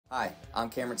Hi, I'm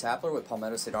Cameron Tapler with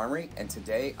Palmetto State Armory, and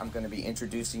today I'm going to be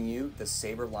introducing you the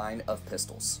Sabre line of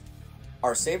pistols.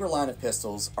 Our Sabre line of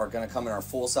pistols are going to come in our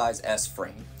full-size S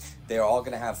frame. They are all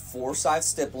going to have four-side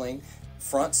stippling,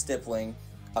 front stippling,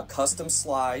 a custom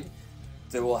slide.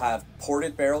 They will have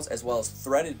ported barrels as well as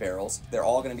threaded barrels. They're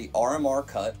all going to be RMR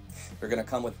cut. They're going to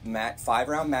come with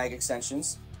 5-round mag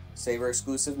extensions, Sabre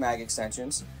exclusive mag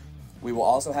extensions. We will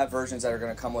also have versions that are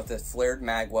going to come with a flared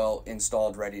mag well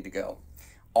installed ready to go.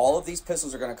 All of these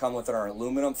pistols are going to come with our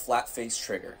aluminum flat face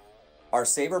trigger. Our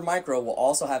Sabre Micro will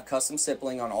also have custom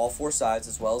stippling on all four sides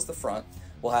as well as the front.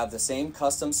 We'll have the same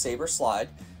custom Sabre slide,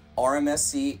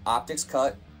 RMSC optics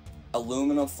cut,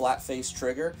 aluminum flat face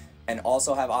trigger, and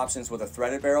also have options with a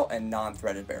threaded barrel and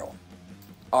non-threaded barrel.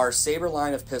 Our Sabre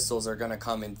line of pistols are going to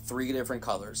come in 3 different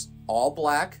colors: all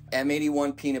black,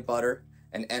 M81 peanut butter,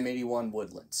 and M81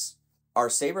 woodlands. Our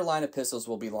Sabre line of pistols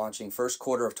will be launching first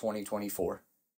quarter of 2024.